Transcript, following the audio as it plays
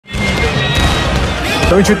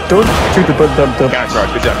Don't shoot the butt dump. Counter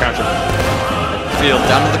charge, good job, counter. Field,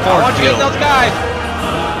 down to the corner. Watch Field. those guys!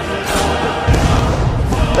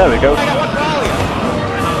 There we go. I got one rally.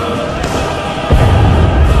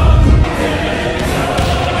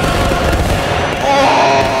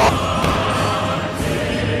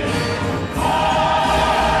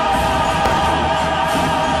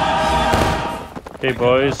 Okay,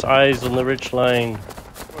 boys, eyes on the ridge line.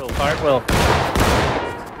 Well, Hartwell.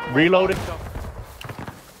 Reloading.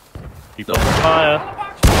 Keep on fire.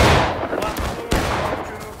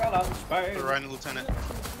 Right, Lieutenant.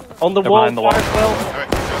 On the They're wall, behind the wall. Hartwell.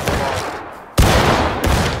 Alright,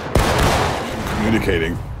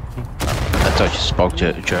 Communicating. I thought you spoke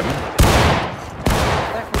German.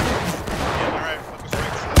 alright, focus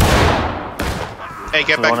right. Hey,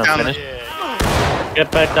 get So back wanna down. finish?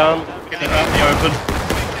 Get back down. Get out in the open.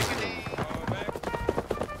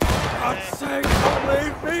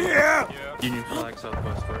 Union flag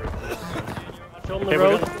southwest road. On the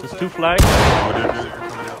road. There's 2 flags.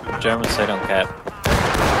 Germans say don't cap.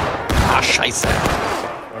 Ah, scheiße.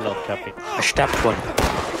 We're not capping. I stabbed one.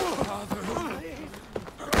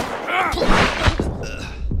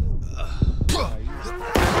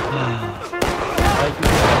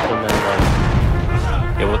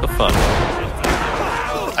 Yeah, what the fuck?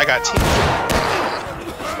 I got team.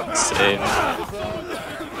 Same.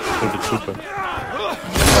 To the trooper.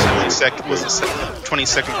 72nd was the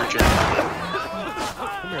 22nd Virginia.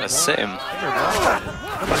 Same.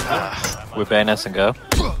 We're bayonets and go.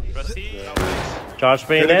 Charge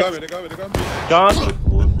Here they bayonet. go. Charge.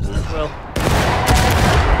 Well,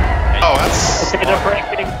 Oh, that's. okay, they're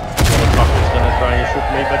breaking. Motherfucker's gonna try and shoot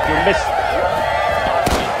me, but you missed.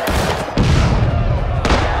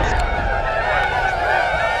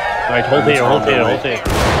 Right, hold here, hold here, hold here.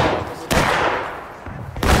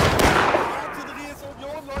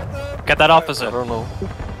 Get that officer. I don't know.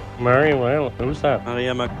 Mary, well, who's that?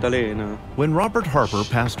 Maria Magdalena. When Robert Harper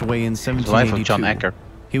passed away in The wife of John 1782, Acker.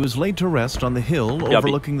 he was laid to rest on the hill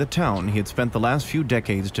overlooking the town he had spent the last few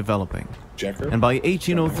decades developing. Checker. And by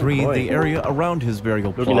 1803, the area around his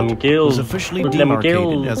burial Look at them plot gills. was officially Look at them demarcated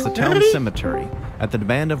gills. as the town cemetery at the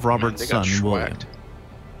demand of Robert's They got son, William. schwacked.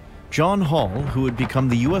 John Hall, who had become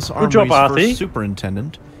the U.S. Good Army's job, Artie. first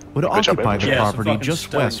superintendent, would Good job, occupy Artie. the Yeah, some property fucking just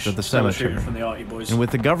stellar west of the stellar cemetery. shooting from the Artie boys. And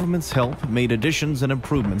with the government's help, made additions and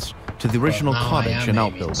improvements to the original cottage and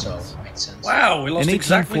outbuildings. Wow, we In lost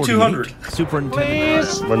exactly 200. 1848,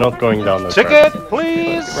 Superintendent We're not going down that Ticket,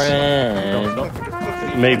 please!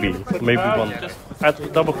 Maybe one.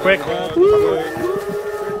 Double quick.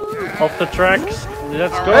 Off the tracks.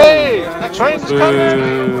 Let's go. Hey! The train's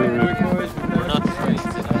coming!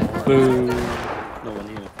 Boo. No one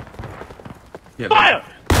here. Fire!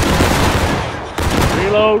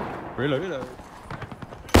 Reload. Reload.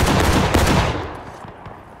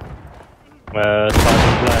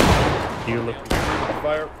 Sergeant Black. You look.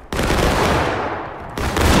 Fire.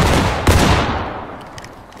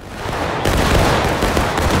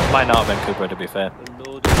 Might not have been Cooper, to be fair.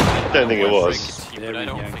 Don't think it was. Very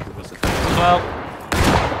Yankee was it? Well,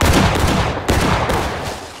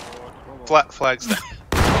 Flat flags down.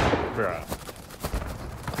 Bruh.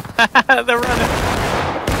 they're running.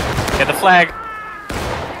 Get the flag.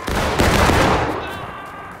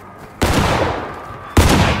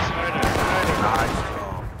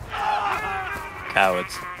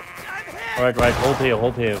 Cowards. Right, hold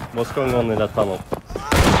here. What's going on in that tunnel?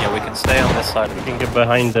 Yeah, we can stay on this side of You the can get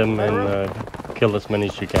behind them and kill as many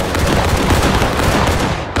as you can.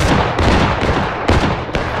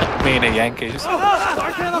 Me and the Yankees.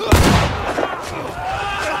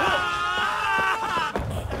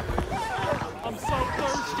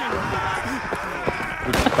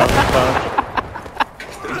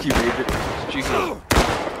 Thank you, Major.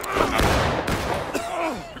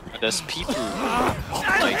 There's people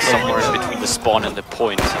like somewhere in between the spawn and the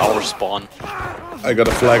point, our spawn. I got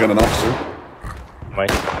a flag on an officer.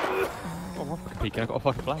 Mike. Peek, I got a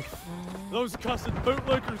fucking flag. Those cussed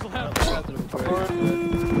bootlickers will have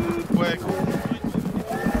Quick.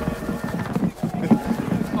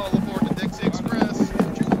 All aboard the Dixie Express.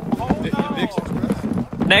 Dixie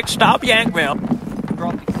Express? Next stop, Yankville.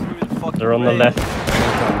 They're on the left.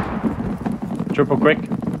 Triple quick.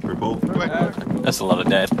 Triple. Quick. That's a lot of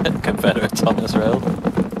dead Confederates on this rail.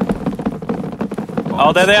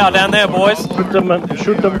 Oh, there they are, down there, boys. Shoot them, man.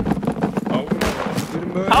 Shoot them.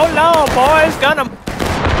 Hold on, boys, gun them.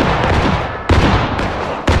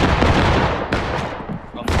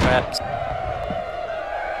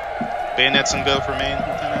 Bayonets and go for main,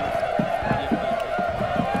 Lieutenant.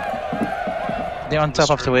 They're on top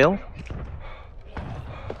of the wheel.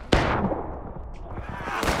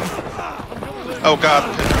 Oh god.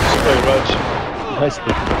 Very much. Nice.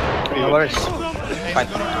 No worries. Fine.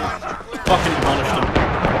 Fucking demolished him.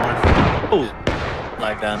 Oh.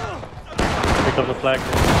 Flag down. Pick up the flag.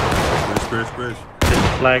 Splash, splash. Get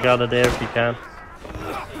the flag out of there if you can.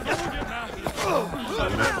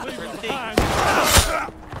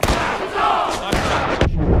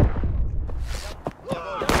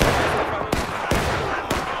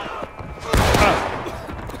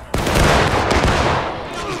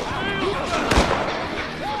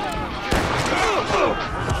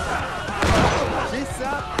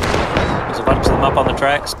 There's a bunch of them up on the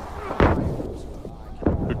tracks.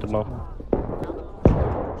 Shoot them up.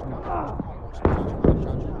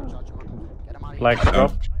 Flag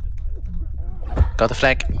dropped. Got the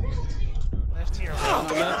flag.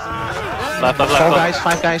 Left, left, Four left. guys,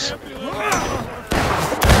 5 guys.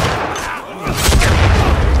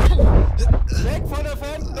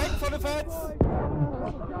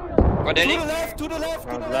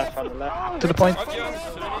 To the point.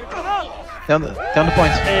 Down the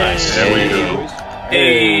point. There we go.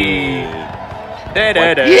 Hey.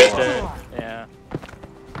 There. Yeah.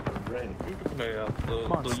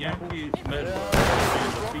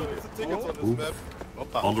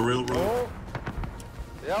 On the railroad.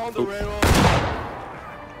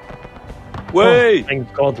 Way.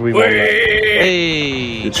 Thank God we won.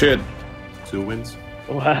 Hey. Good shit. 2 wins.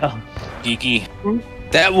 Wow. Geeky.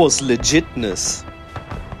 That was legitness.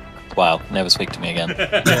 Wow, never speak to me again.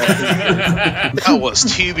 That was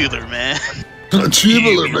tubular, man.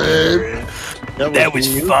 Tubular, man. That was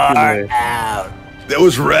far out. That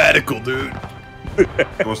was radical, dude.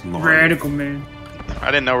 That was not Radical, man.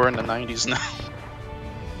 I didn't know we're in the 90s now.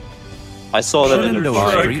 I saw that in the Shenandoah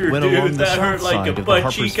bar. Street went along the south side of the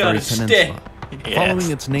Harpers Ferry Peninsula, following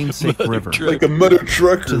its namesake river. like a mother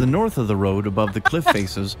trucker. To the north of the road, above the cliff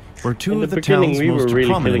faces, were two In of the the beginning, town's we were most really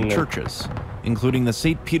prominent killing them. churches, including the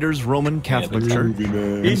St. Peter's Roman Catholic Church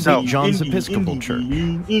and man. St. John's Episcopal Church,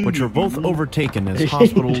 which were both overtaken as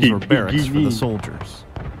hospitals or barracks for the soldiers.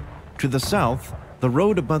 To the south, the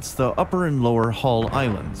road abuts the Upper and Lower Hull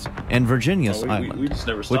Islands and Virginius Island,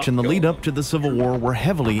 which in the lead up to the Civil War were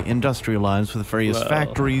heavily industrialized with various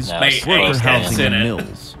factories, worker housing, and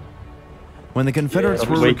mills. When the Confederates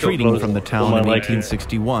were retreating from the town in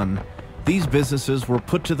 1861, these businesses were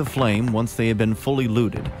put to the flame once they had been fully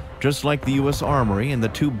looted, just like the U.S. Armory and the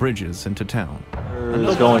 2 bridges into town.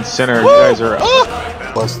 Let's go in center. You guys are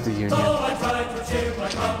Plus the Union.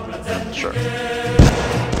 Sure.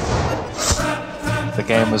 The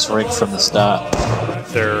game was rigged from the start.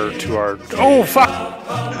 They're to our. Oh fuck!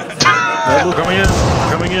 Coming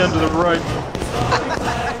in to the right.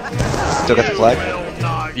 Still got the flag?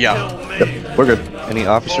 Yeah. Yep, we're good. Any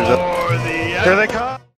officers up? Here they come!